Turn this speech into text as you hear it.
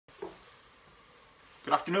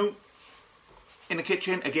Good afternoon. In the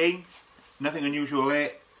kitchen again, nothing unusual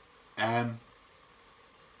there.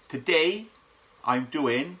 Today I'm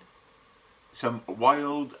doing some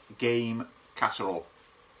wild game casserole.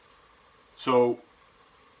 So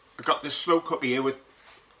I've got this slow cooker here with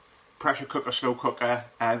pressure cooker, slow cooker.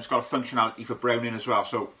 It's got a functionality for browning as well.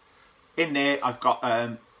 So in there I've got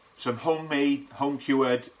some homemade, home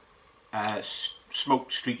cured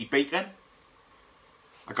smoked streaky bacon.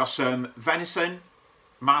 I got some venison,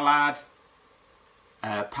 mallard,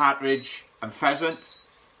 partridge and pheasant.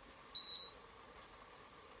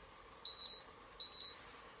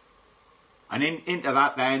 And into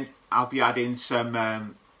that then I'll be adding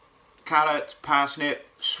some carrot, parsnip,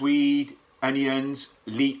 swede, onions,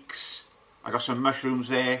 leeks. I got some mushrooms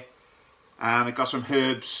there, and I got some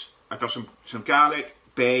herbs. I got some garlic,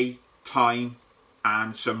 bay, thyme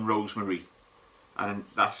and some rosemary. And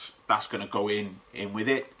that's going to go in with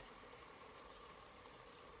it.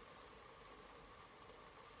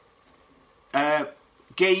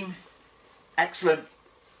 Game, excellent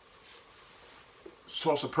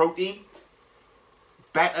source of protein,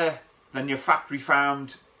 better than your factory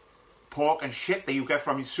farmed pork and shit that you get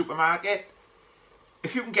from your supermarket.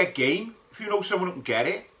 If you can get game, if you know someone who can get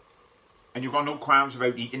it and you've got no qualms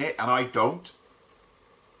about eating it, and I don't,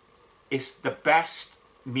 it's the best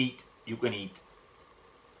meat you can eat.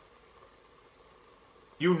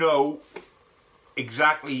 You know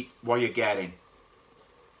exactly what you're getting.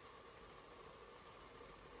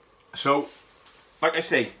 So, like I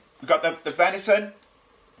say, we've got the venison,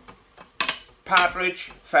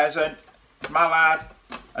 partridge, pheasant, mallard,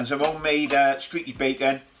 and some homemade streaky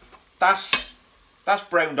bacon. That's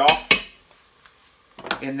browned off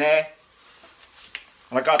in there.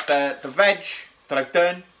 And I got the veg that I've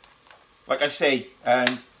done. Like I say,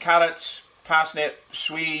 carrots, parsnip,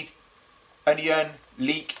 swede, onion,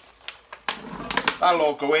 leek. That'll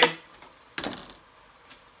all go in.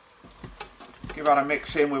 Give that a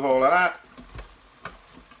mix in with all of that.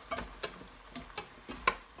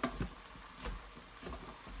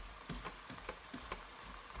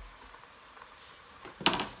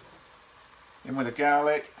 In with the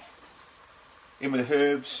garlic, in with the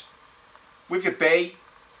herbs. With your bay,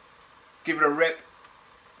 give it a rip.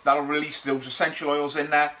 That'll release those essential oils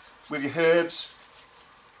in there. With your herbs.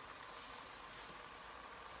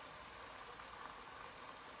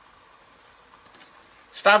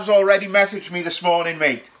 Stav's already messaged me this morning,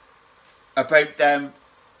 mate, about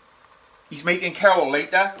he's making casserole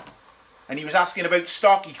later, and he was asking about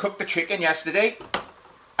stock. He cooked the chicken yesterday,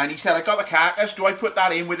 and he said, I got the carcass, do I put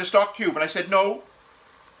that in with the stock cube? And I said, no,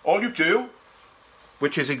 all you do,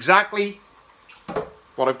 which is exactly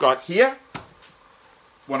what I've got here,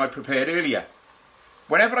 when I prepared earlier.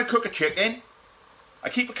 Whenever I cook a chicken, I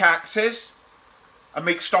keep the carcasses and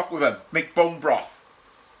make stock with them, make bone broth.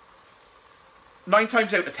 9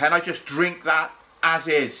 times out of 10, I just drink that as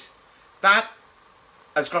is. That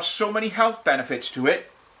has got so many health benefits to it.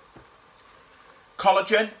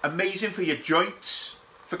 Collagen, amazing for your joints.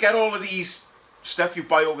 Forget all of these stuff you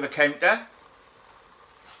buy over the counter.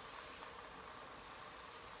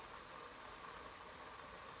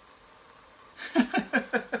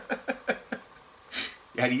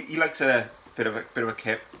 Yeah, he likes a bit of a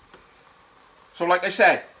kip. So like I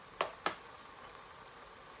said,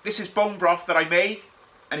 this is bone broth that I made,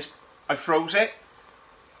 and I froze it.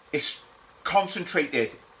 It's concentrated,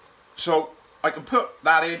 so I can put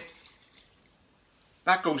that in.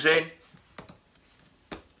 That goes in,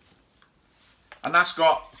 and that's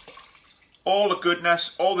got all the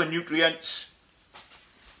goodness, all the nutrients.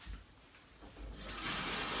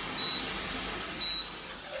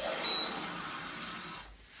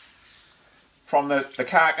 From the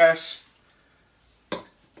carcass.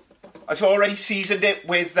 I've already seasoned it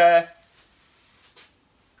with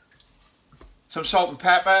some salt and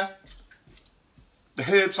pepper. The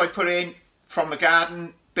herbs I put in from the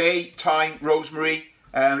garden, bay, thyme, rosemary,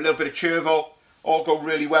 a little bit of chervil, all go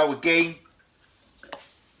really well with game.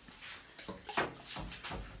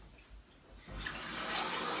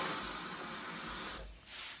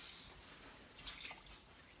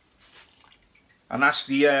 And that's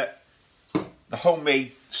the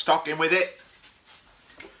homemade stock in with it.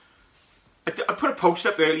 I put a post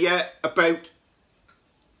up earlier about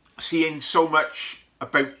seeing so much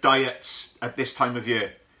about diets at this time of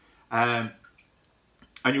year. And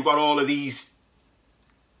you've got all of these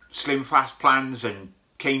slim fast plans and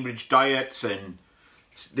Cambridge diets and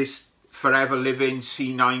this forever living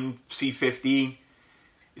C9, C15.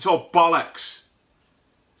 It's all bollocks.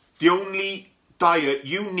 The only diet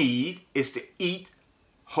you need is to eat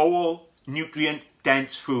whole, nutrient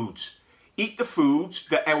dense foods. Eat the foods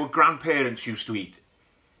that our grandparents used to eat.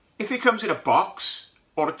 If it comes in a box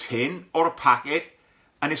or a tin or a packet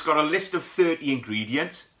and it's got a list of 30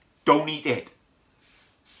 ingredients, don't eat it.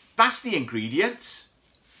 That's the ingredients.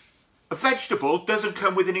 A vegetable doesn't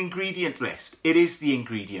come with an ingredient list. It is the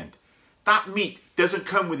ingredient. That meat doesn't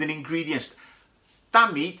come with an ingredient.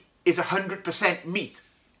 That meat is 100% meat.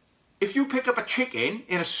 If you pick up a chicken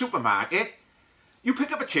in a supermarket, you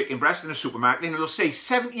pick up a chicken breast in a supermarket and it'll say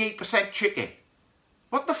 78% chicken.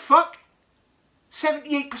 What the fuck?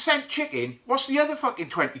 78% chicken? What's the other fucking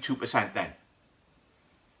 22% then?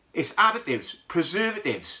 It's additives,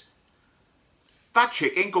 preservatives. That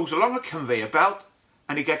chicken goes along a conveyor belt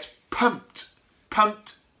and it gets pumped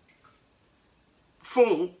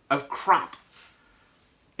full of crap.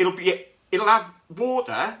 It'll have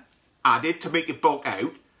water added to make it bulk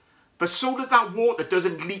out, but so that that water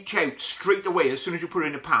doesn't leach out straight away as soon as you put it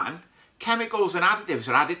in a pan, chemicals and additives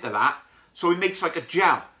are added to that, so it makes like a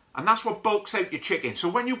gel. And that's what bulks out your chicken. So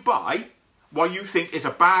when you buy what you think is a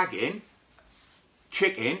bargain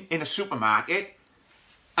chicken in a supermarket,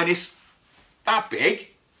 and it's that big,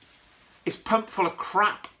 it's pumped full of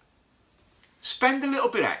crap. Spend a little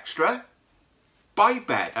bit extra, buy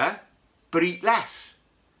better, but eat less.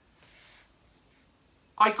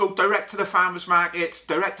 I go direct to the farmers markets,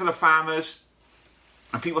 direct to the farmers,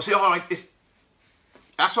 and people say, all right,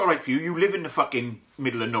 that's all right for you. You live in the fucking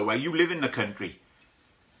middle of nowhere. You live in the country.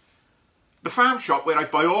 The farm shop where I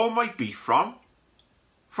buy all my beef from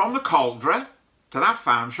the cauldron to that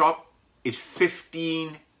farm shop, is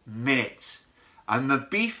 15 minutes. And the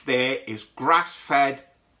beef there is grass-fed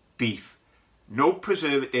beef. No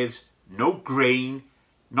preservatives, no grain,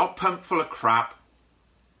 not pumped full of crap.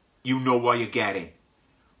 You know what you're getting.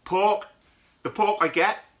 Pork, the pork I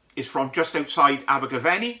get is from just outside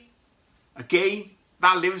Abergavenny. Again,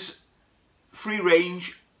 that lives free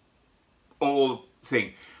range, all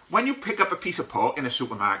thing. When you pick up a piece of pork in a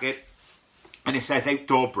supermarket and it says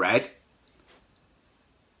outdoor bred,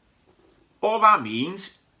 all that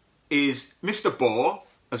means is Mr. Boar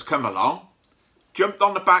has come along, jumped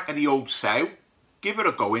on the back of the old sow, give it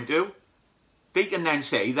a go into. They can then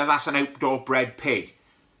say that that's an outdoor bred pig.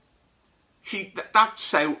 That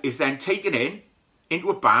sow is then taken into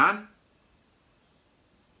a barn,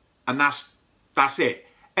 and that's it.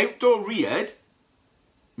 Outdoor reared,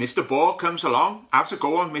 Mr. Boar comes along, has a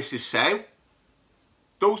go on Mrs. Sow.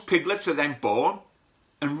 Those piglets are then born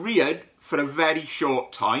and reared for a very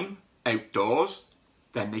short time outdoors,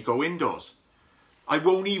 then they go indoors. I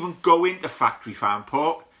won't even go into factory farm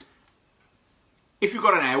pork. If you've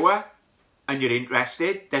got an hour and you're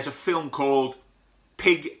interested, there's a film called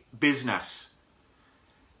Pig Business.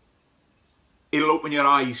 It'll open your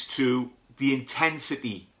eyes to the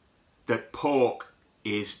intensity that pork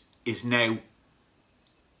is now,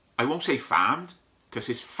 I won't say farmed, because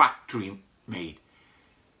it's factory made.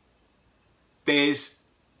 There's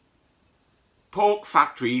pork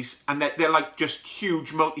factories, and they're like just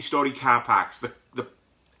huge multi-storey car parks. The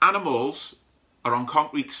animals are on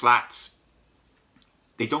concrete slats.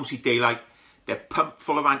 They don't see daylight. They're pumped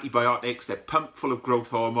full of antibiotics. They're pumped full of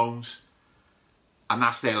growth hormones. And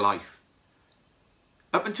that's their life.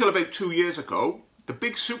 Up until about 2 years ago, the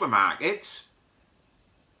big supermarkets,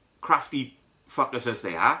 crafty fuckers as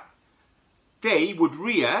they are, they would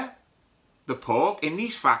rear the pork in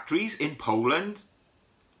these factories in Poland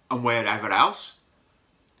and wherever else.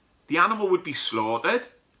 The animal would be slaughtered,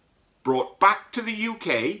 brought back to the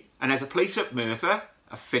UK, and there's a place at Merthyr,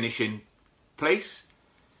 a finishing place,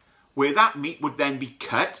 where that meat would then be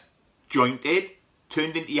cut, jointed,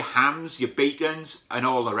 turned into your hams, your bacons, and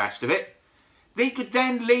all the rest of it. They could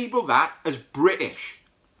then label that as British.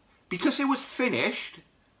 Because it was finished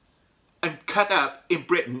and cut up in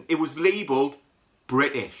Britain, it was labelled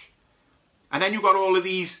British. And then you've got all of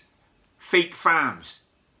these fake farms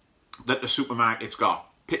that the supermarket's got.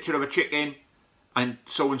 Picture of a chicken and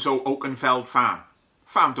so-and-so Oakenfeld farm.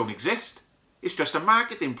 Farm don't exist. It's just a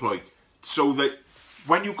marketing ploy. So that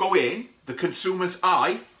when you go in, the consumer's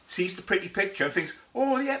eye sees the pretty picture and thinks,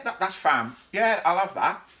 oh yeah, that's farm. Yeah, I'll have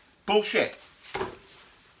that. Bullshit.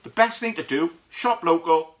 The best thing to do, shop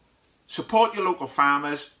local, support your local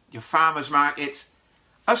farmers, your farmers markets.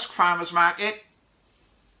 Usk Farmers Market,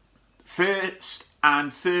 first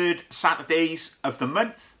and third Saturdays of the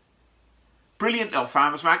month. Brilliant little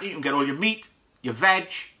farmers market. You can get all your meat, your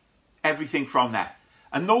veg, everything from there.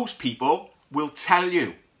 And those people will tell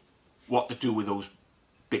you what to do with those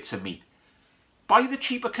bits of meat. Buy the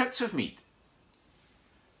cheaper cuts of meat.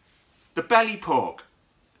 The belly pork,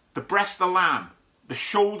 the breast of lamb, the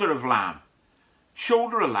shoulder of lamb.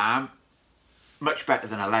 Shoulder of lamb, much better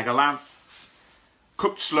than a leg of lamb.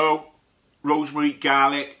 Cooked slow, rosemary,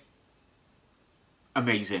 garlic,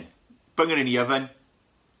 amazing. Bung it in the oven,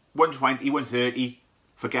 120, 130,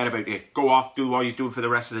 forget about it. Go off, do what you're doing for the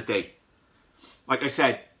rest of the day. Like I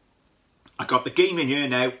said, I got the game in here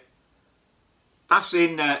now. That's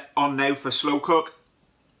in on now for slow cook.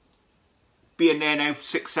 Be in there now for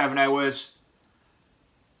 6-7 hours.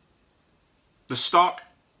 The stock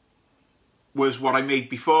was what I made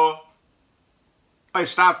before. I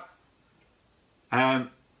just have. And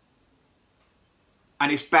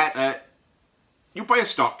it's better. You buy a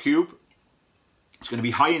stock cube. It's going to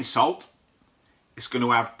be high in salt. It's going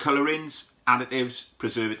to have colourings, additives,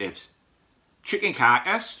 preservatives. Chicken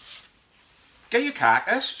carcass. Get your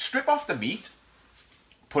carcass, strip off the meat,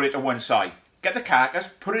 put it to one side. Get the carcass,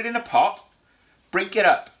 put it in a pot, break it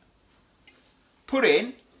up. Put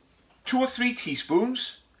in 2 or 3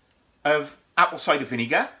 teaspoons of apple cider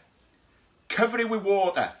vinegar. Cover it with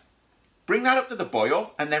water. Bring that up to the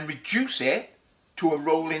boil and then reduce it to a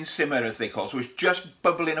rolling simmer, as they call it. So it's just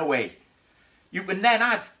bubbling away. You can then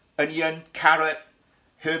add onion, carrot,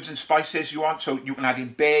 herbs and spices you want. So you can add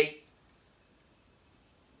in bay.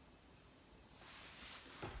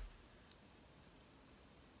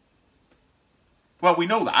 Well, we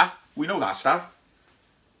know that. We know that stuff.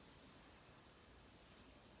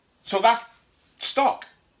 So that's stock.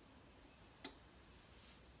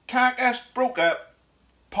 Carcass, broke up,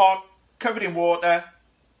 pot, covered in water,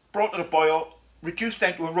 brought to the boil, reduced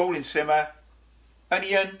down to a rolling simmer,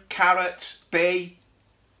 onion, carrots, bay,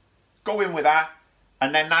 go in with that,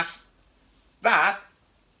 and then that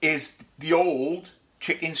is the old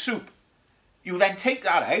chicken soup. You then take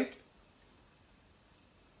that out,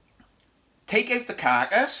 take out the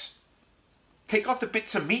carcass, take off the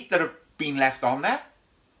bits of meat that have been left on there,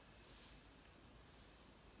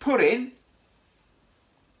 put in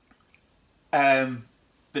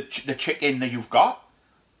the chicken that you've got,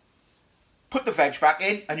 put the veg back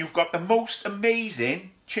in, and you've got the most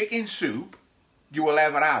amazing chicken soup you will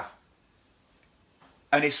ever have.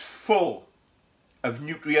 And it's full of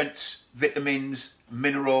nutrients, vitamins,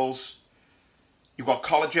 minerals. You've got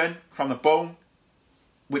collagen from the bone,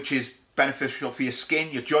 which is beneficial for your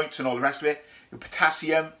skin, your joints and all the rest of it. Your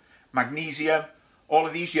potassium, magnesium, all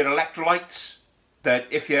of these, your electrolytes, that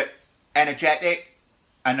if you're energetic,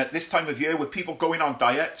 and at this time of year with people going on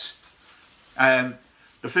diets,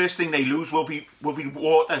 the first thing they lose will be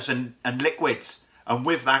waters and liquids, and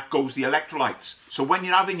with that goes the electrolytes. So when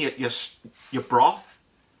you're having your broth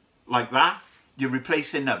like that, you're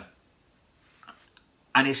replacing them,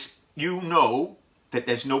 and it's, you know that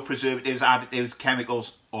there's no preservatives, additives,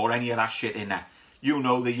 chemicals, or any of that shit in there. You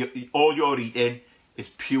know that all you're eating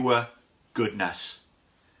is pure goodness.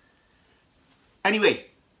 Anyway,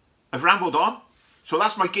 I've rambled on. So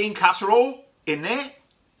that's my game casserole in there.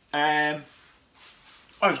 I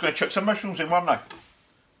was going to chuck some mushrooms in, wasn't I?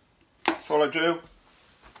 That's all I do.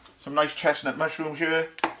 Some nice chestnut mushrooms here.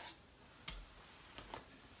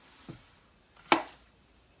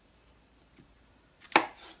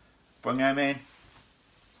 Bung them in.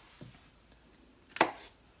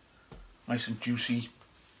 Nice and juicy.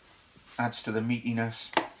 Adds to the meatiness.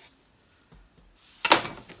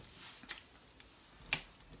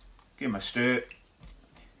 Give them a stir.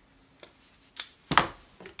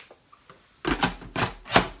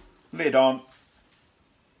 Lid on.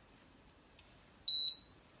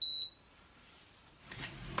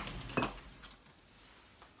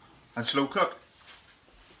 And slow cook.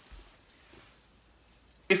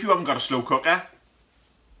 If you haven't got a slow cooker,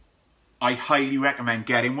 I highly recommend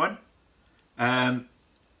getting one. The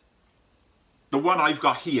one I've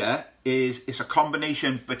got here it's a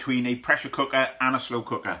combination between a pressure cooker and a slow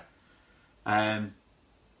cooker.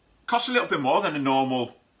 Costs a little bit more than a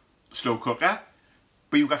normal slow cooker,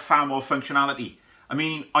 but you've got far more functionality. I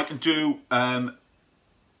mean, I can do a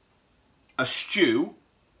stew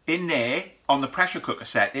in there on the pressure cooker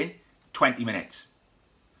setting, 20 minutes.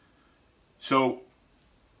 So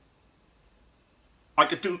I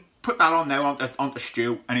could put that on there onto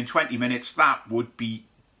stew, and in 20 minutes that would be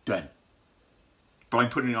done. But I'm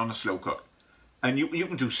putting it on a slow cook. And you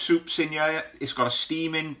can do soups in here. It's got a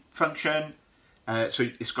steaming function. So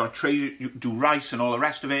it's got a tray, you can do rice and all the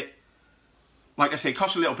rest of it. Like I say, it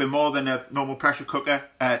costs a little bit more than a normal pressure cooker,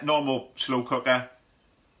 normal slow cooker,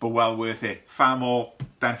 but well worth it. Far more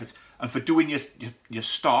benefits. And for doing your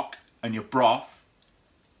stock and your broth,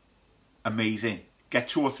 amazing. Get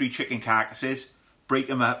 2 or 3 chicken carcasses, break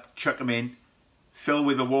them up, chuck them in, fill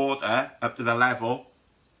with the water up to the level,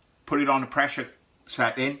 put it on a pressure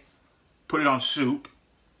setting, put it on soup,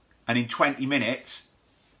 and in 20 minutes,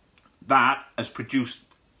 that has produced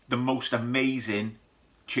the most amazing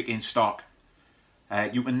chicken stock.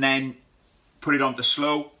 You can then put it onto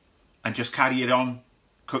slow, and just carry it on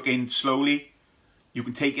cooking slowly. You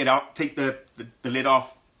can take it out, take the lid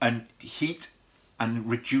off and heat and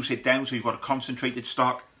reduce it down so you've got a concentrated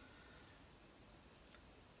stock.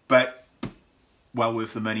 But well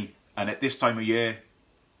worth the money. And at this time of year,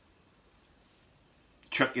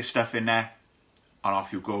 chuck your stuff in there and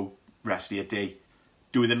off you go rest of your day.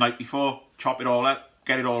 Do it the night before, chop it all up,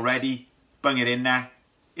 get it all ready, bung it in there.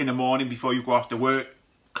 In the morning before you go off to work,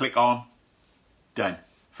 click on, done.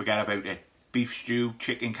 Forget about it. Beef stew,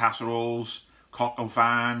 chicken casseroles, coq au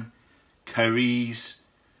vin, curries,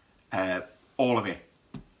 all of it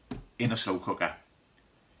in a slow cooker.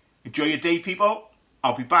 Enjoy your day, people.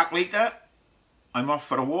 I'll be back later. I'm off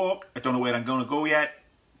for a walk. I don't know where I'm going to go yet.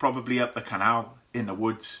 Probably up the canal, in the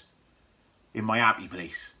woods, in my happy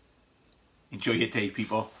place. Enjoy your day,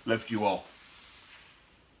 people. Love you all.